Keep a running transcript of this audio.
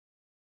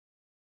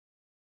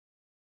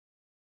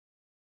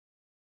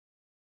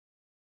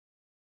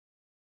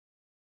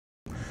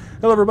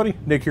Hello everybody,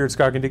 Nick here at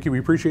Scoggin-Dickey. We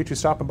appreciate you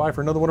stopping by for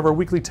another one of our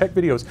weekly tech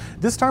videos.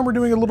 This time we're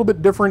doing a little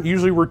bit different.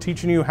 Usually we're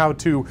teaching you how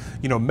to,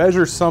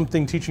 measure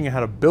something, teaching you how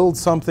to build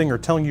something, or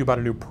telling you about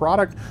a new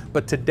product.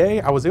 But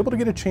today I was able to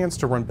get a chance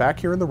to run back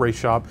here in the race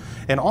shop.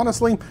 And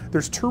honestly,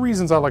 there's two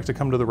reasons I like to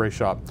come to the race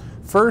shop.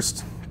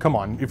 First, come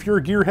on, if you're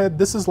a gearhead,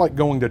 this is like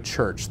going to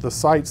church. The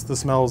sights, the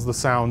smells, the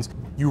sounds.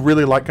 You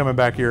really like coming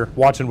back here,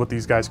 watching what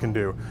these guys can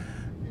do.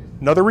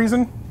 Another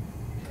reason,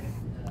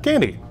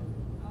 candy.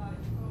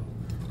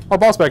 Our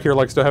boss back here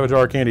likes to have a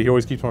jar of candy. He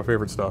always keeps my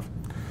favorite stuff.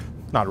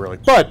 Not really,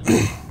 but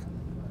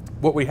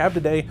what we have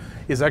today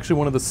is actually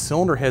one of the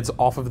cylinder heads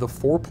off of the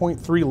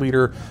 4.3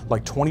 liter,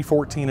 like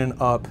 2014 and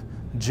up,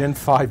 Gen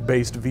 5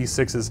 based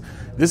V6s.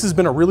 This has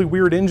been a really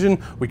weird engine.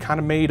 We kind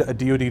of made a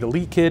DoD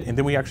delete kit, and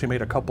then we actually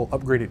made a couple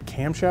upgraded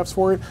camshafts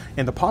for it.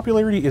 And the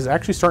popularity is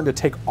actually starting to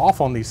take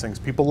off on these things.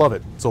 People love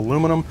it. It's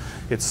aluminum,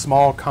 it's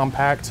small,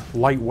 compact,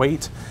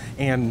 lightweight,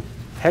 and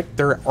heck,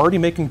 they're already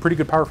making pretty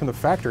good power from the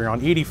factory.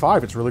 On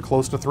 85, it's really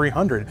close to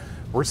 300.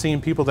 We're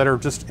seeing people that are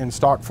just in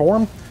stock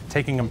form,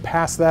 taking them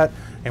past that,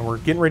 and we're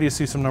getting ready to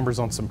see some numbers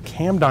on some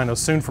cam dynos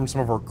soon from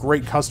some of our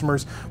great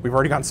customers. We've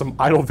already gotten some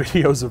idle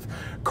videos of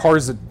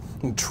cars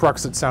and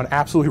trucks that sound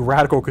absolutely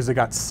radical because they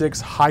got 6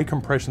 high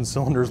compression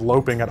cylinders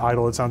loping at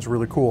idle. It sounds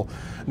really cool.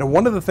 Now,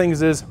 one of the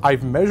things is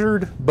I've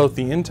measured both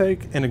the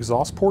intake and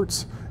exhaust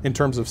ports in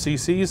terms of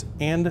CCs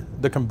and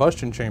the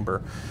combustion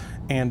chamber,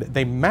 and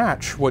they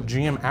match what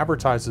GM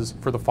advertises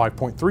for the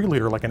 5.3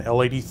 liter, like an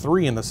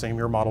LV3 in the same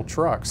year model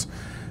trucks.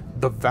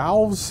 The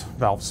valves,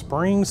 valve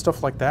springs,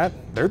 stuff like that,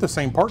 they're the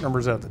same part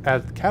numbers at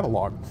the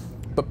catalog.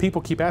 But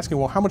people keep asking,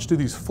 well, how much do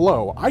these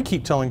flow? I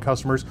keep telling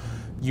customers,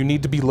 you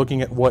need to be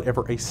looking at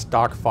whatever a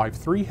stock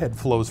 5.3 head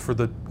flows for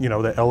the,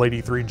 the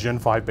LV3 Gen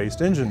 5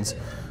 based engines.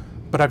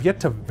 But I've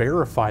yet to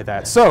verify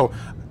that. So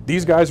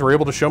these guys were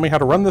able to show me how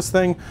to run this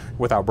thing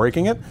without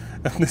breaking it.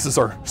 This is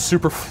our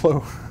super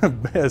flow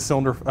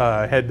cylinder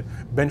head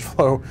bench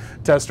flow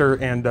tester,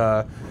 and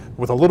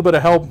with a little bit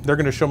of help, they're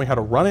going to show me how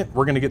to run it.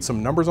 We're going to get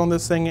some numbers on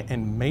this thing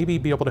and maybe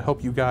be able to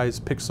help you guys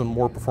pick some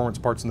more performance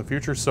parts in the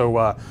future.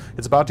 So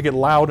it's about to get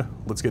loud.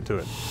 Let's get to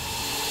it.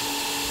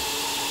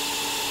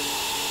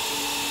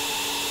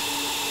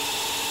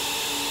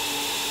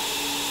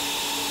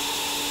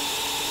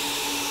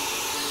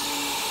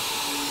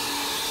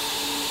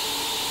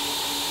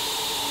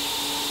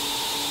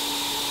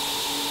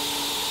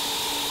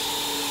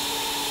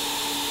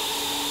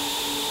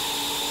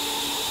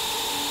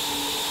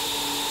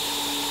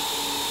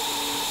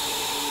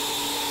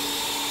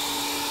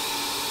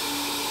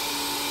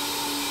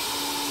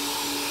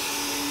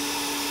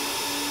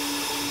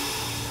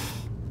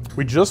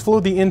 We just flew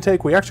the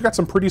intake. We actually got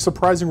some pretty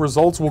surprising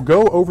results. We'll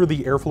go over the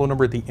airflow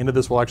number at the end of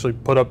this. We'll actually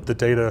put up the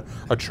data,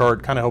 a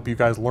chart, kind of help you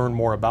guys learn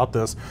more about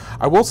this.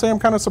 I will say I'm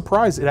kind of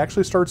surprised. It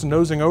actually starts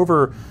nosing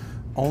over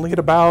only at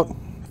about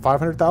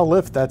 500 thou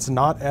lift. That's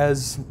not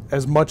as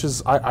much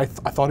as I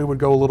thought it would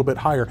go a little bit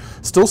higher.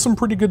 Still some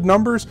pretty good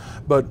numbers,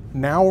 but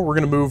now we're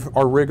going to move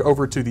our rig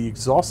over to the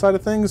exhaust side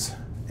of things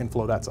and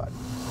flow that side.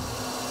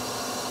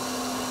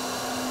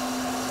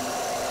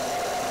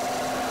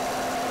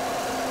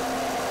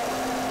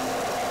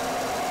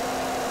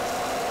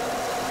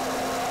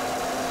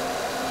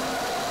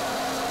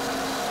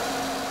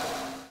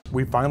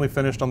 We finally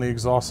finished on the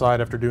exhaust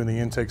side after doing the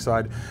intake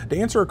side. To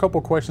answer a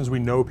couple questions we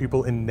know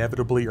people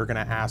inevitably are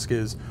going to ask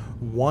is,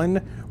 one,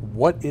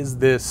 what is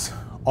this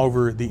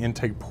over the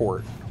intake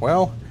port?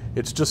 Well,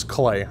 it's just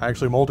clay. I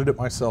actually molded it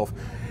myself.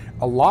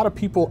 A lot of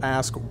people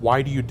ask,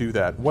 why do you do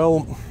that?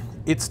 Well,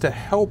 it's to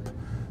help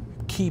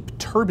keep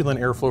turbulent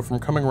airflow from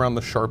coming around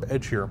the sharp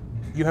edge here.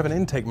 You have an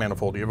intake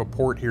manifold, you have a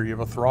port here, you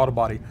have a throttle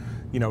body,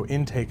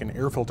 intake and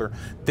air filter.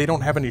 They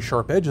don't have any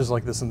sharp edges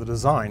like this in the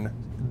design.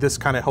 This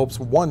kind of helps,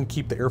 one,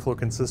 keep the airflow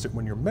consistent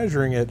when you're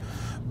measuring it,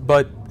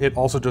 but it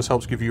also just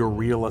helps give you a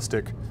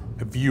realistic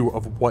view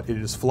of what it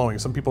is flowing.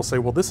 Some people say,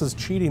 well, this is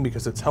cheating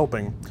because it's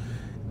helping.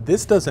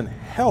 This doesn't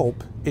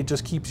help, it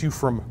just keeps you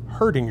from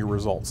hurting your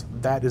results.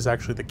 That is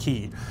actually the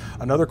key.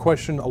 Another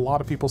question a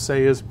lot of people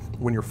say is,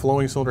 when you're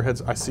flowing cylinder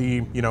heads, I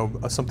see,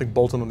 something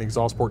bolted on the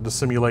exhaust port to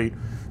simulate,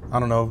 I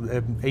don't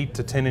know, 8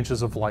 to 10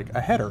 inches of like a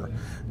header.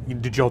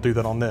 Did y'all do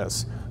that on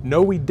this?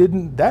 No, we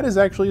didn't. That is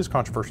actually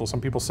controversial. Some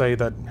people say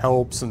that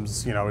helps and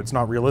it's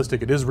not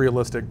realistic. It is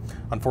realistic.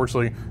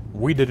 Unfortunately,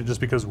 we did it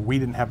just because we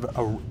didn't have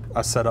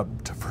a setup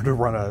to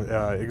run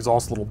a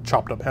exhaust little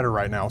chopped up header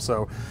right now,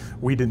 so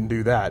we didn't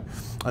do that.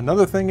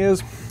 Another thing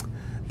is,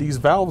 these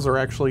valves are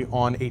actually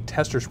on a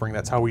tester spring.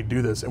 That's how we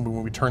do this. And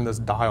when we turn this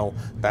dial,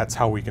 that's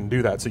how we can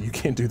do that. So you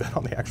can't do that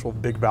on the actual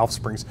big valve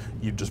springs.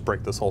 You just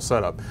break this whole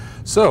setup.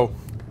 So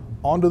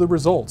on to the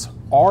results.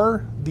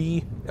 Are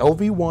the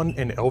LV1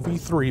 and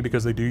LV3,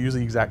 because they do use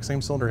the exact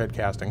same cylinder head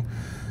casting,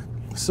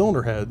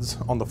 cylinder heads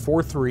on the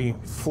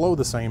 4.3 flow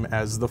the same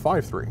as the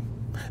 5.3?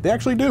 They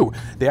actually do.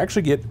 They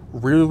actually get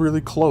really,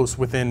 really close,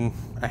 within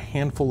a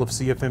handful of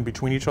CFM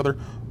between each other,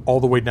 all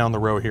the way down the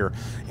row here.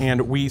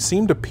 And we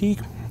seem to peak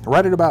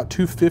right at about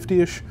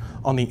 250-ish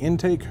on the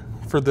intake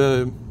for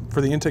the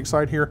for the intake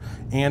side here,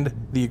 and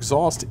the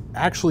exhaust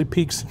actually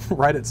peaks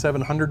right at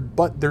 700,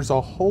 but there's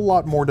a whole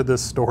lot more to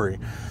this story.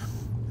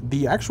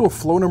 The actual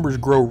flow numbers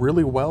grow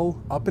really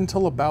well up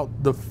until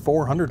about the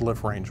 400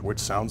 lift range, which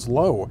sounds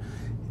low.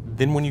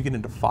 Then when you get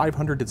into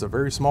 500, it's a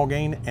very small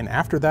gain, and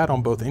after that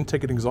on both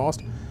intake and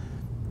exhaust,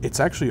 it's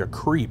actually a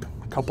creep,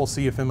 a couple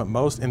CFM at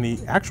most, and the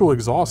actual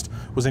exhaust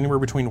was anywhere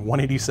between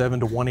 187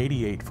 to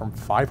 188 from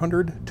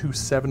 500 to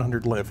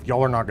 700 lift.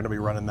 Y'all are not going to be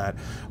running that.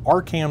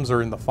 Our cams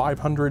are in the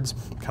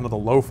 500s, kind of the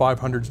low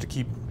 500s to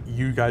keep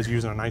you guys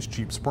using a nice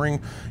cheap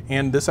spring,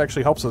 and this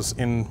actually helps us.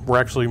 And we're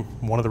actually,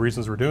 one of the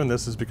reasons we're doing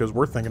this is because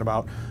we're thinking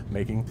about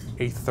making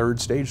a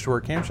third stage to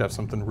our camshaft,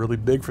 something really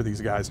big for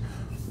these guys.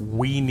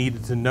 We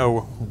needed to know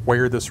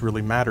where this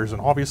really matters,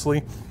 and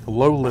obviously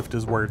low lift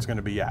is where it's going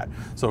to be at.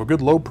 So a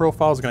good low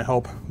profile is going to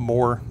help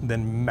more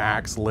than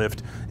max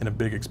lift in a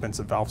big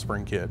expensive valve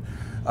spring kit.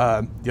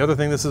 The other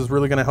thing this is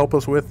really going to help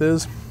us with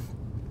is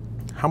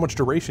how much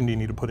duration do you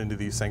need to put into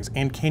these things,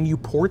 and can you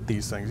port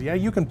these things? Yeah,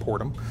 you can port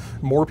them.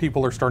 More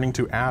people are starting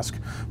to ask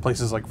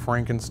places like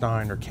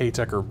Frankenstein or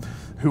K-Tech or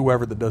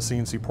whoever that does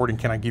CNC porting,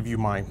 can I give you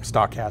my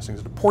stock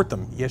castings to port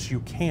them? Yes,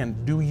 you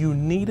can. Do you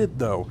need it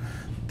though?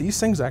 These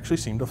things actually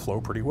seem to flow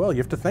pretty well. You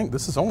have to think,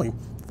 this is only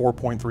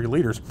 4.3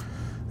 liters.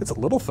 It's a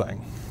little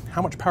thing.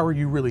 How much power are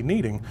you really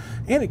needing?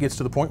 And it gets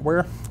to the point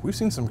where we've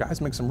seen some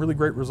guys make some really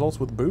great results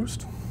with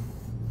boost.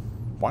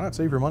 Why not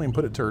save your money and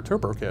put it to a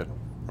turbo kit?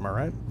 Am I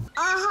right?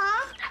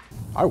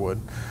 I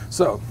would.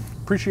 So,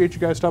 appreciate you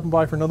guys stopping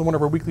by for another one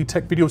of our weekly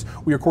tech videos.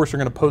 We, of course, are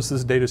going to post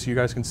this data so you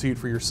guys can see it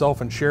for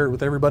yourself and share it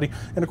with everybody.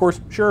 And, of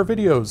course, share our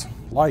videos.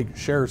 Like,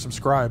 share,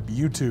 subscribe,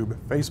 YouTube,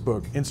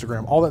 Facebook,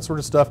 Instagram, all that sort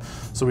of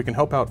stuff so we can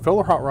help out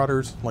fellow hot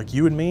rodders like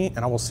you and me.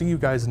 And I will see you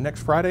guys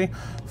next Friday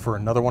for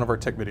another one of our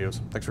tech videos.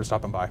 Thanks for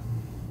stopping by.